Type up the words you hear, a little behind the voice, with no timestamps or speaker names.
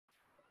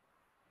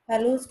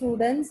Hello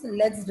students,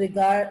 let's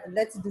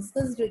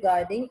discuss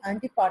regarding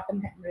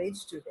antepartum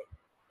hemorrhage today.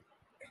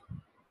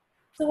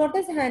 So what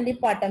is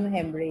antepartum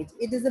hemorrhage?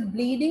 It is a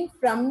bleeding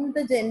from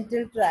the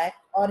genital tract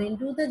or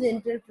into the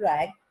genital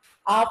tract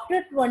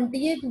after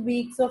 28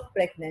 weeks of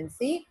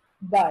pregnancy,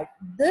 but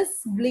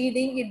this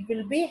bleeding, it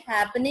will be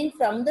happening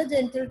from the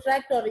genital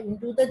tract or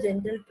into the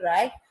genital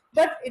tract,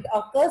 but it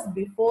occurs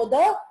before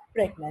the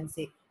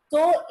pregnancy.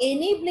 So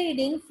any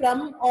bleeding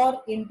from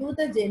or into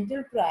the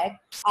genital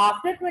tract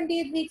after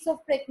 28 weeks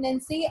of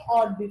pregnancy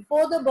or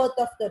before the birth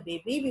of the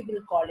baby, we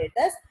will call it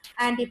as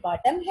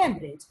antepartum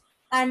hemorrhage.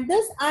 And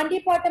this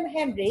antepartum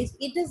hemorrhage,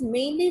 it is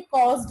mainly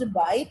caused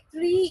by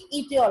three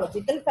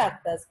etiological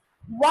factors.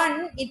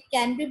 One, it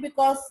can be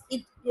because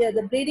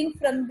the bleeding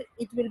from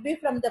it will be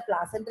from the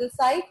placental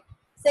side.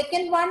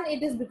 Second one,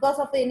 it is because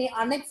of any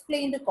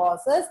unexplained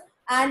causes.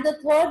 And the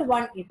third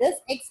one, it is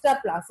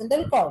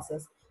extraplacental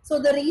causes. So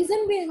the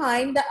reason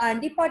behind the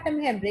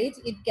antepartum hemorrhage,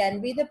 it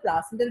can be the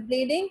placental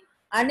bleeding,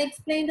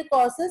 unexplained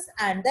causes,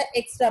 and the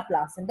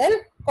extraplacental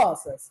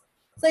causes.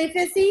 So if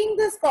you're seeing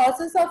this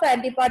causes of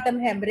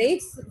antepartum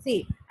hemorrhage,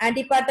 see,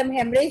 antepartum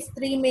hemorrhage,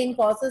 three main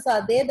causes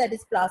are there, that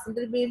is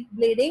placental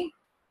bleeding,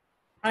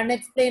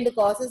 unexplained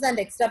causes, and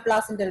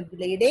extraplacental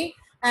bleeding.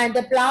 And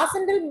the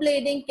placental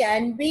bleeding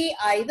can be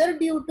either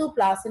due to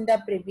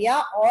placenta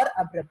previa or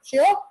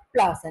abruptio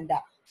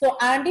placenta. So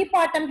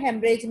antepartum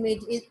hemorrhage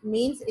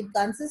means it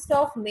consists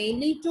of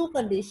mainly two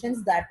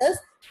conditions, that is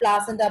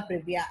placenta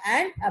previa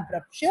and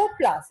abruptio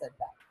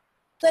placenta.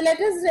 So let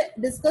us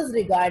discuss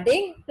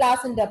regarding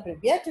placenta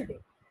previa today.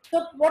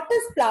 So what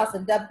is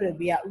placenta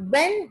previa?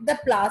 When the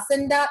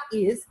placenta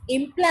is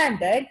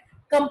implanted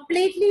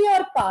completely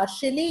or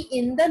partially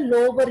in the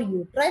lower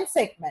uterine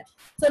segment.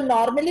 So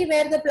normally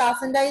where the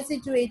placenta is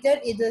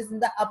situated, it is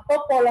in the upper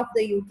pole of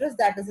the uterus,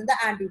 that is in the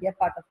anterior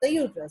part of the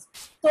uterus.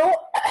 So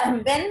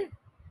when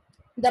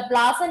the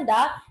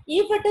placenta,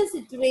 if it is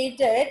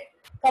situated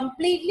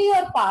completely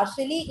or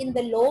partially in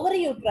the lower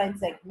uterine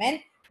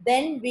segment,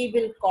 then we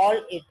will call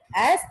it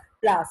as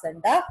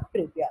placenta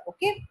previa.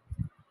 Okay.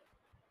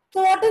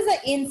 So what is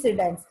the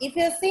incidence? If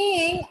you're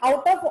seeing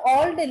out of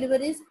all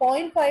deliveries,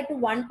 0.5 to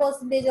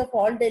 1% of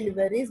all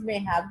deliveries may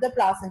have the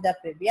placenta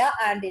previa,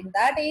 and in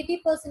that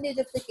 80%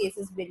 of the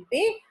cases will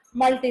be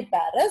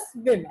multiparous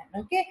women.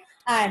 Okay.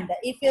 And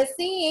if you're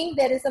seeing,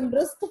 there is some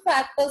risk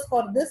factors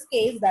for this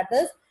case, that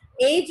is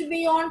age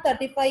beyond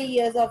 35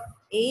 years of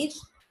age,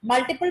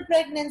 multiple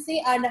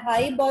pregnancy, and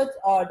high birth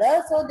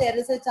order. So there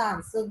is a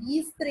chance. So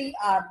these three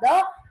are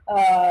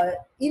the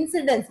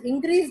incidence,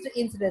 increased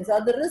incidence,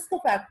 or the risk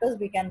factors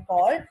we can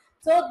call.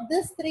 So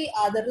these three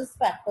are the risk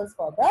factors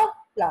for the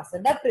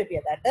placenta previa,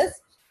 that is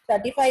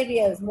 35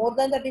 years, more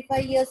than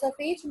 35 years of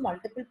age,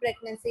 multiple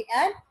pregnancy,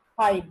 and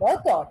high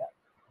birth order.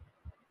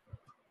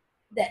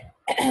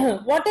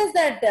 Then what is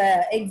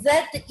that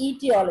exact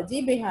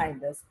etiology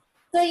behind this?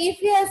 So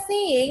if you are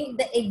seeing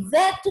the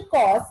exact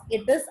cause,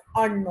 it is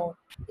unknown.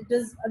 It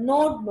is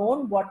not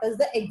known what is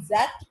the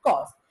exact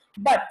cause.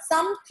 But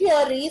some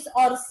theories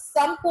or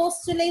some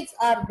postulates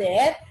are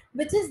there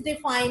which is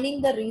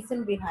defining the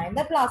reason behind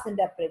the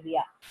placenta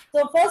previa.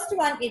 So first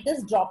one, it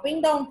is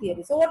dropping down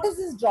theory. So what is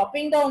this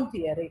dropping down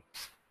theory?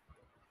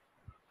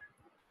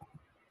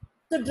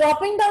 So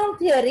dropping down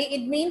theory,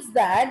 it means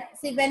that,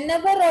 see,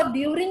 whenever or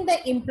during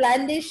the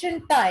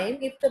implantation time,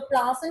 if the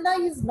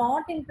placenta is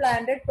not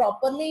implanted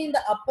properly in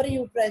the upper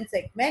uterine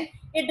segment,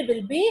 it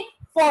will be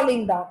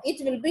falling down.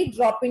 It will be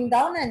dropping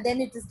down, and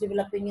then it is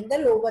developing in the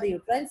lower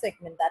uterine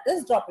segment. That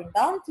is dropping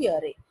down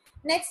theory.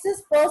 Next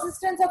is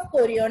persistence of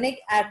chorionic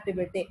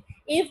activity.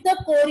 If the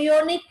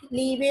chorionic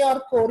levee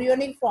or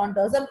chorionic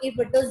frontosome, if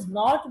it is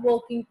not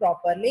working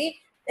properly,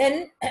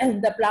 then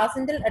the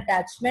placental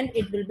attachment,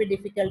 it will be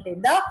difficult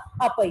in the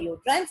upper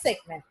uterine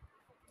segment.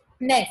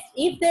 Next,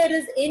 if there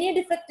is any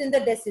defect in the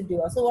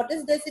decidua, so what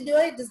is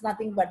decidua? It is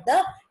nothing but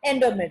the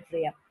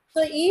endometrium.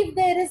 So if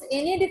there is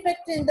any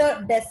defect in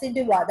the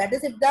decidua, that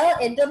is if the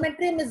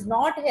endometrium is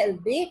not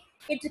healthy,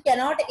 it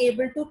cannot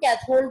able to catch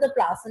hold the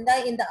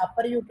placenta in the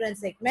upper uterine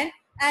segment,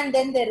 and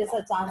then there is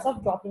a chance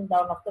of dropping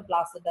down of the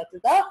placenta to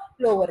the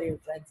lower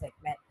uterine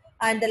segment.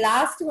 And the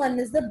last one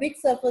is the big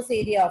surface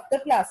area of the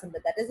placenta.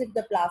 That is, if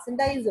the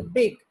placenta is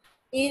big,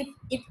 if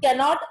it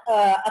cannot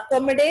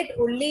accommodate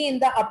only in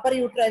the upper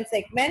uterine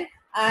segment,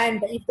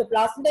 and if the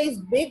placenta is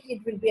big,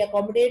 it will be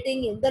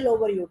accommodating in the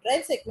lower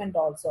uterine segment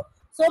also.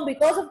 So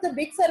because of the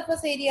big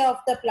surface area of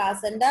the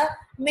placenta,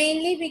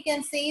 mainly we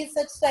can see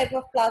such type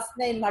of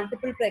placenta in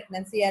multiple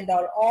pregnancy and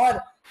all,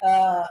 or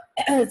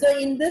so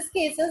in this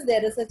cases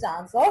there is a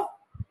chance of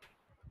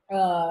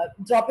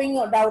dropping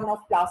down of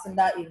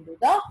placenta into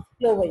the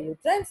lower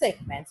uterine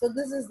segment. So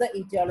this is the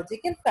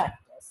etiological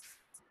factors.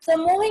 So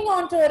moving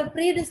on to our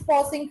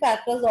predisposing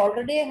factors,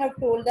 already I have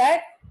told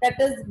that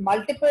is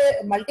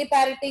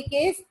multiparity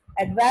case,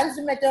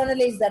 advanced maternal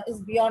age, that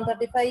is beyond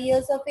 35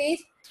 years of age,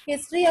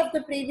 history of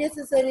the previous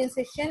cesarean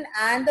section,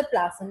 and the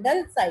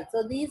placental site.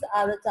 So these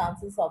are the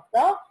chances of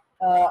the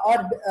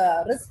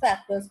risk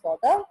factors for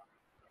the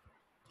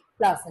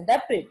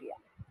placenta previa.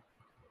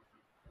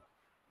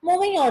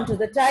 Moving on to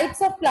the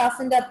types of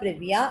placenta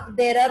previa,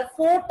 there are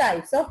 4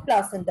 types of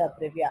placenta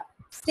previa.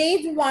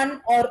 Stage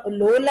 1 or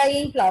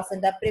low-lying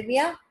placenta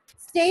previa,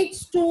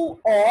 Stage 2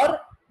 or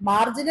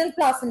marginal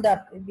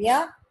placenta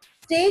previa,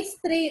 Stage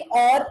 3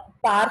 or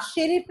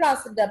partially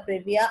placenta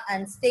previa,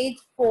 and Stage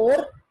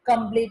 4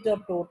 complete or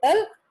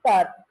total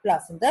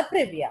placenta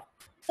previa.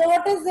 So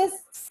what is this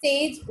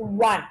stage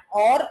 1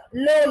 or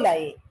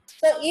low-lying?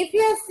 So if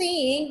you are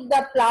seeing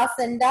the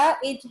placenta,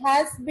 it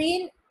has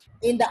been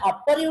in the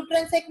upper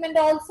uterine segment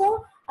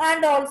also,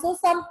 and also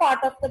some part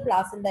of the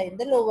placenta in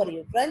the lower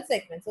uterine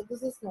segment. So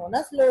this is known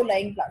as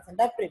low-lying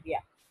placenta previa.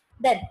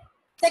 Then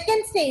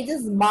second stage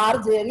is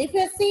marginal. If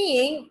you are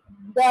seeing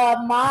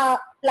the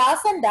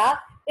placenta,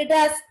 it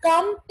has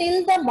come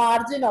till the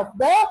margin of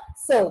the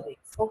cervix,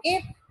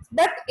 okay,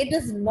 but it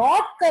is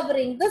not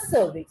covering the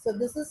cervix. So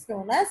this is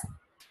known as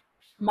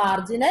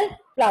marginal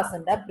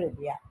placenta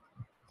previa.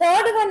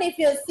 Third one, if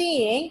you're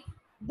seeing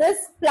this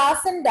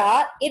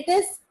placenta, it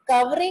is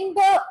covering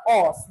the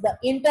os, the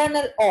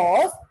internal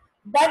os,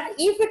 but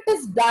if it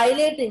is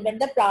dilating, when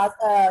the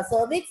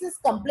cervix is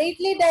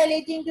completely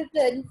dilating to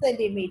 10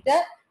 centimeter,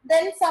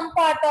 then some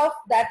part of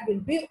that will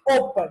be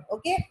open,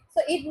 okay.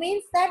 So it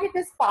means that it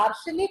is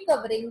partially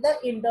covering the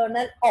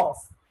internal os.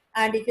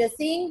 And if you're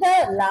seeing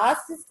the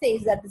last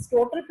stage, that is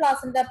total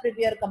placenta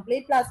previa or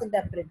complete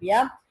placenta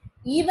previa,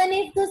 even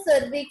if the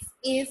cervix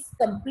is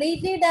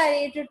completely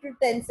dilated to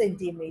 10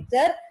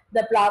 centimeter,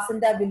 the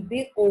placenta will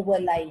be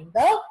overlying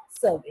the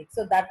cervix.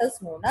 So that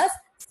is known as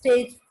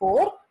stage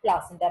 4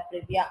 placenta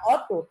previa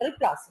or total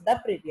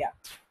placenta previa.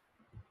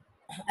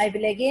 I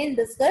will again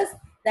discuss,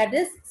 that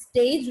is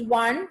stage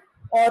 1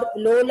 or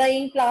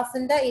low-lying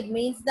placenta. It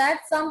means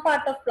that some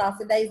part of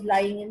placenta is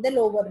lying in the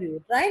lower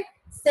uterine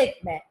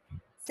segment.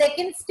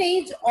 Second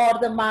stage or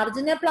the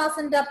marginal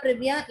placenta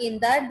previa, in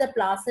that the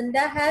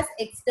placenta has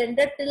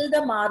extended till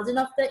the margin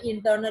of the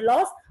internal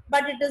os,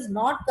 but it is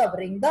not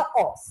covering the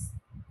os.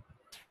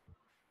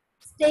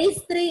 Stage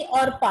 3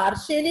 or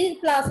partially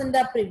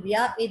placenta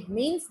previa, it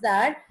means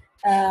that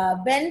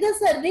when the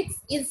cervix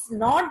is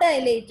not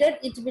dilated,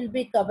 it will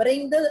be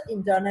covering the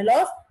internal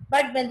os,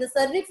 but when the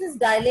cervix is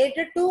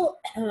dilated to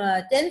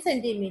 10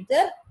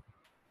 centimeter,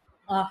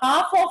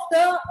 half of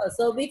the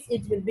cervix,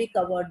 it will be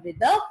covered with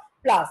the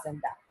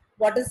placenta.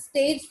 What is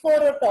stage 4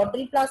 or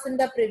total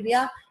placenta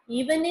previa?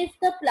 Even if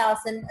the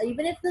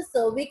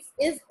cervix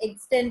is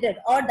extended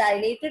or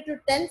dilated to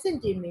 10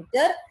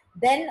 centimeter,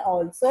 then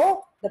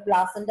also the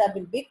placenta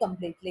will be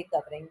completely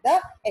covering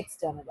the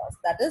external os.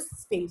 That is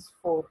stage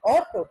 4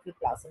 or total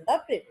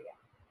placenta previa.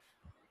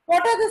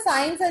 What are the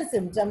signs and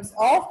symptoms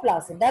of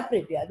placenta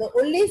previa? The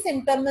only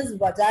symptom is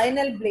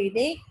vaginal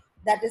bleeding,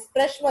 that is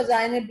fresh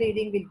vaginal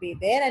bleeding will be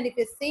there. And if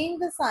you're seeing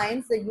the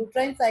signs, the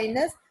uterine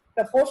sinus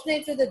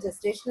proportionate to the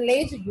gestational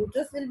age,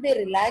 uterus will be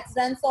relaxed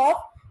and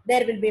soft,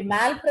 there will be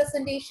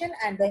malpresentation,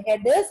 and the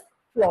head is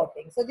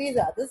floating. So these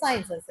are the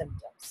signs and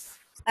symptoms.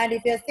 And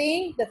if you're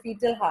seeing, the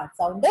fetal heart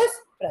sound is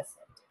present.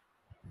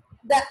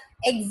 The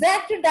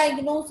exact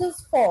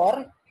diagnosis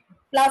for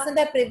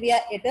placenta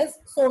previa, it is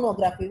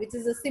sonography, which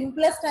is the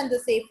simplest and the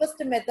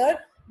safest method,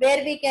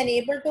 where we can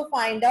able to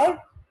find out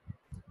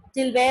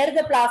till where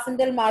the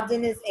placental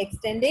margin is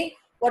extending,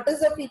 what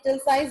is the fetal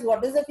size,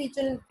 what is the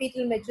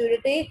fetal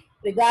maturity,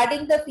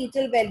 regarding the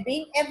fetal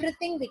well-being,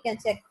 everything we can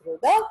check through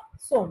the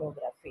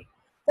sonography.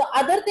 The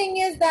other thing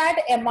is that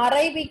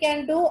MRI we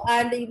can do,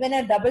 and even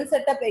a double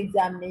setup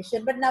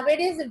examination. But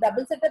nowadays the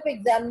double setup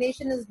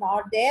examination is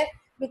not there,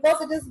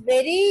 because it is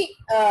very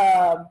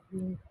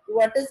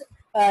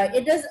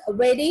it is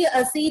very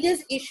a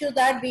serious issue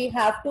that we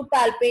have to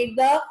palpate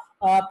the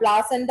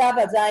placenta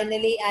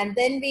vaginally, and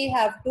then we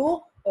have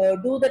to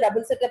do the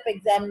double setup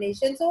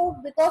examination. So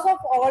because of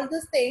all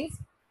these things,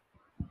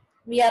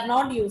 we are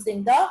not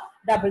using the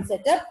double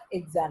setup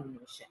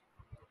examination.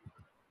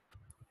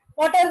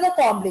 What are the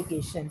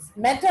complications?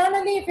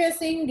 Maternally, if you are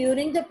seeing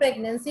during the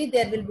pregnancy,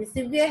 there will be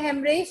severe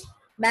hemorrhage,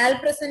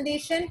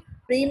 malpresentation,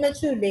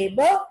 premature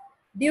labor.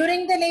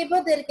 During the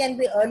labor, there can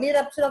be early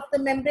rupture of the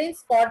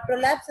membranes, cord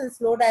prolapse, and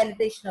slow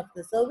dilatation of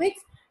the cervix.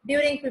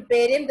 During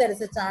puerperium, there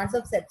is a chance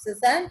of sepsis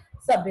and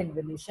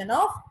subinvolution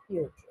of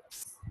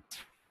uterus.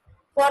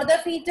 For the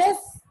fetus,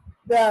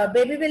 the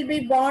baby will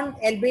be born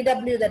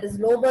LBW, that is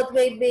low birth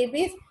weight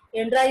babies,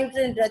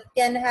 intrauterine death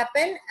can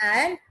happen,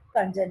 and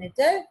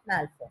congenital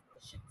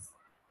malformations.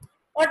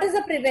 What is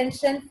the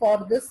prevention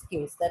for this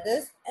case? That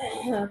is,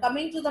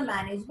 coming to the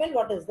management,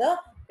 what is the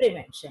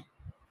prevention?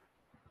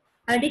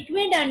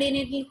 Adequate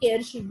antenatal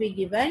care should be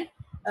given,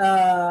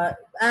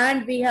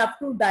 and we have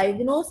to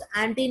diagnose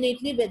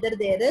antenatally whether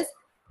there is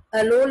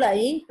a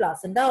low-lying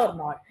placenta or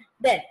not.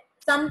 Then,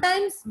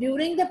 sometimes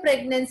during the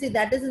pregnancy,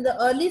 that is in the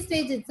early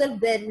stage itself,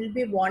 there will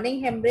be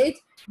warning hemorrhage.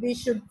 We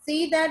should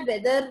see that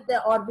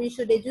or we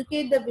should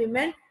educate the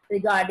women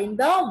regarding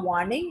the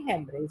warning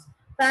hemorrhage.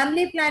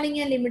 Family planning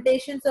and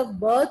limitations of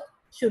birth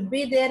should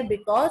be there,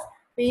 because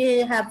we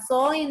have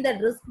saw in the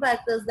risk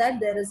factors that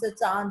there is a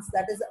chance,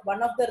 that is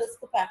one of the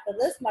risk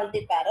factors is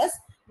multiparous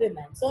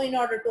women. So in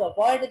order to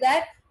avoid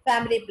that,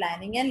 family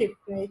planning and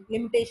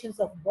limitations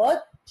of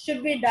birth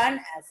should be done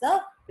as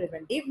a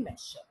preventive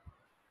measure.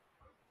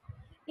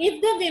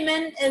 If the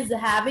woman is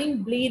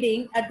having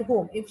bleeding at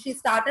home, if she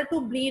started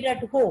to bleed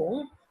at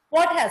home,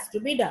 what has to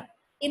be done?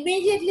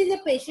 Immediately the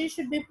patient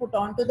should be put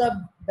onto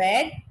the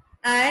bed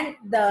and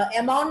the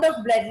amount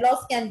of blood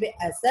loss can be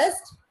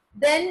assessed.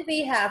 Then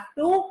we have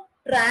to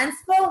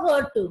transfer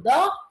her to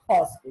the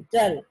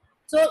hospital.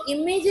 So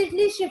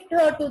immediately shift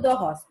her to the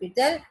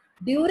hospital.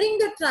 During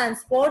the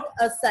transport,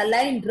 a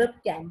saline drip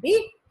can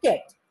be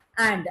kept.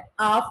 And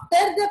after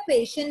the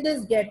patient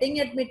is getting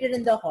admitted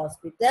in the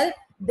hospital,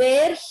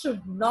 there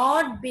should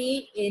not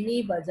be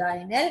any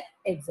vaginal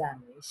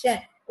examination.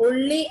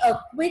 Only a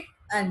quick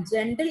and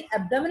gentle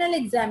abdominal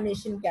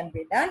examination can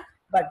be done,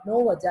 but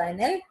no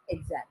vaginal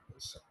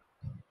examination.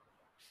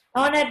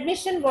 On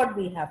admission, what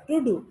we have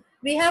to do?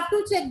 We have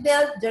to check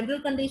the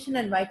general condition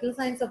and vital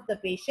signs of the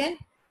patient.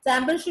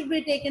 Sample should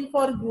be taken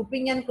for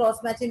grouping and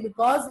cross-matching,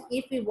 because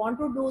if we want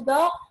to do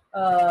the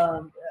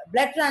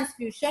blood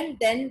transfusion,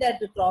 then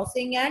the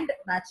crossing and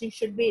matching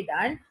should be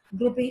done,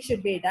 grouping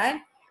should be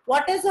done.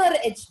 What is her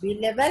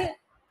HB level?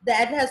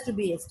 That has to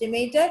be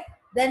estimated.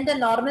 Then the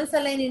normal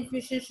saline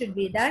infusion should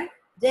be done.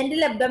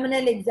 General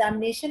abdominal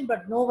examination,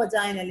 but no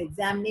vaginal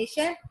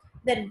examination.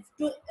 Then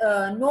to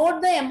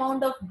note the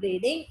amount of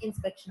bleeding,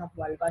 inspection of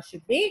vulva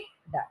should be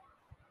done.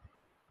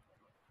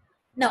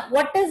 Now,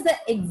 what is the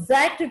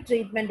exact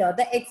treatment or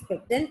the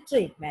expectant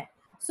treatment?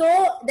 So,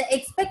 the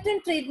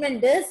expectant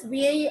treatment is,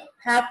 we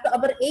have to,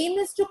 our aim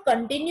is to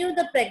continue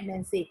the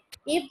pregnancy.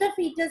 If the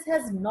fetus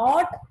has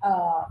not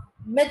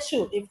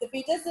matured, if the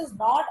fetus has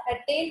not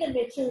attained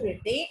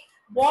maturity,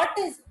 what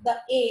is the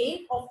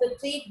aim of the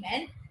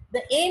treatment?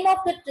 The aim of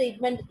the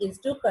treatment is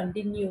to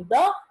continue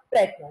the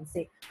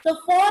pregnancy. So,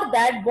 for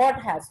that, what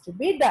has to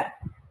be done?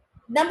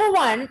 Number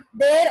one,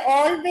 there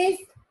always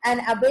an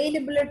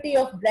availability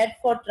of blood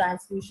for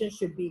transfusion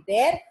should be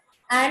there,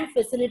 and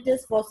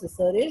facilities for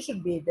cesarean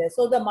should be there.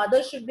 So the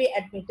mother should be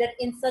admitted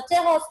in such a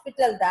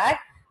hospital that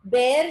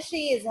where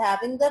she is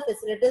having the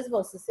facilities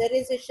for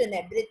cesarean,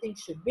 everything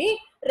should be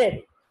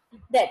ready.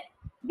 Then,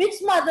 which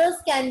mothers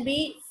can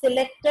be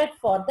selected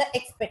for the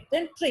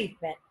expectant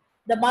treatment?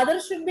 The mother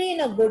should be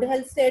in a good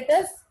health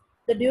status.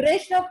 The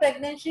duration of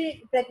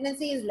pregnancy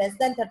is less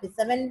than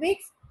 37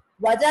 weeks.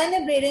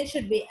 Vaginal bleeding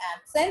should be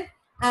absent,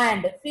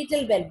 and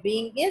fetal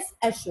well-being is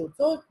assured.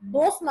 So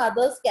those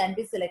mothers can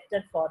be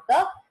selected for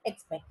the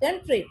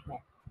expectant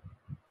treatment.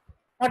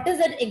 What is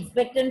that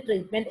expectant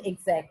treatment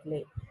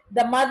exactly?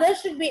 The mother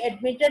should be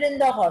admitted in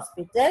the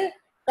hospital,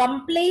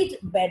 complete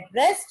bed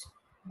rest.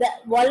 The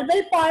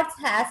vulval parts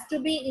has to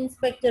be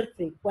inspected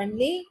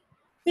frequently.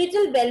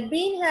 Fetal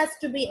well-being has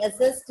to be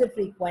assessed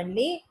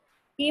frequently.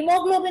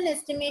 Hemoglobin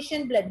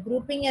estimation, blood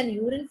grouping, and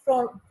urine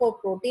for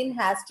protein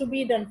has to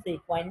be done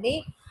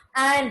frequently.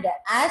 And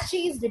as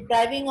she is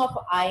depriving of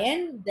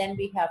iron, then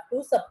we have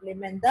to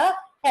supplement the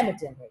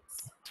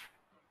hemogenics.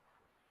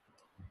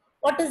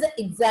 What is the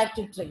exact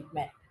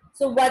treatment?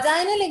 So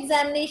vaginal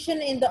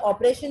examination in the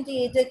operation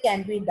theater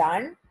can be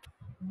done.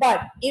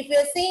 But if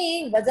you're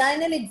saying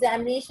vaginal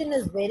examination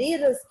is very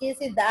risky,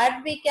 see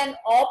that we can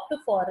opt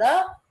for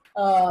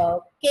a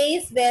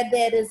case where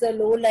there is a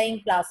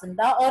low-lying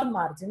placenta or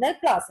marginal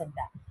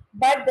placenta.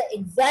 But the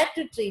exact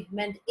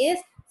treatment is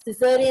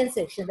cesarean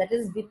section, that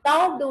is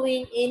without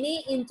doing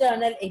any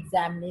internal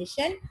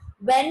examination.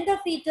 When the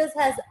fetus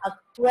has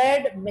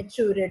acquired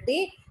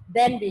maturity,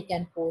 then we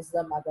can pose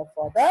the mother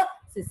for the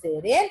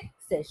cesarean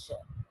section.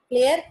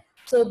 Clear?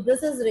 So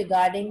this is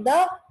regarding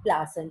the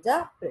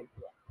placenta previa.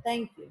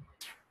 Thank you.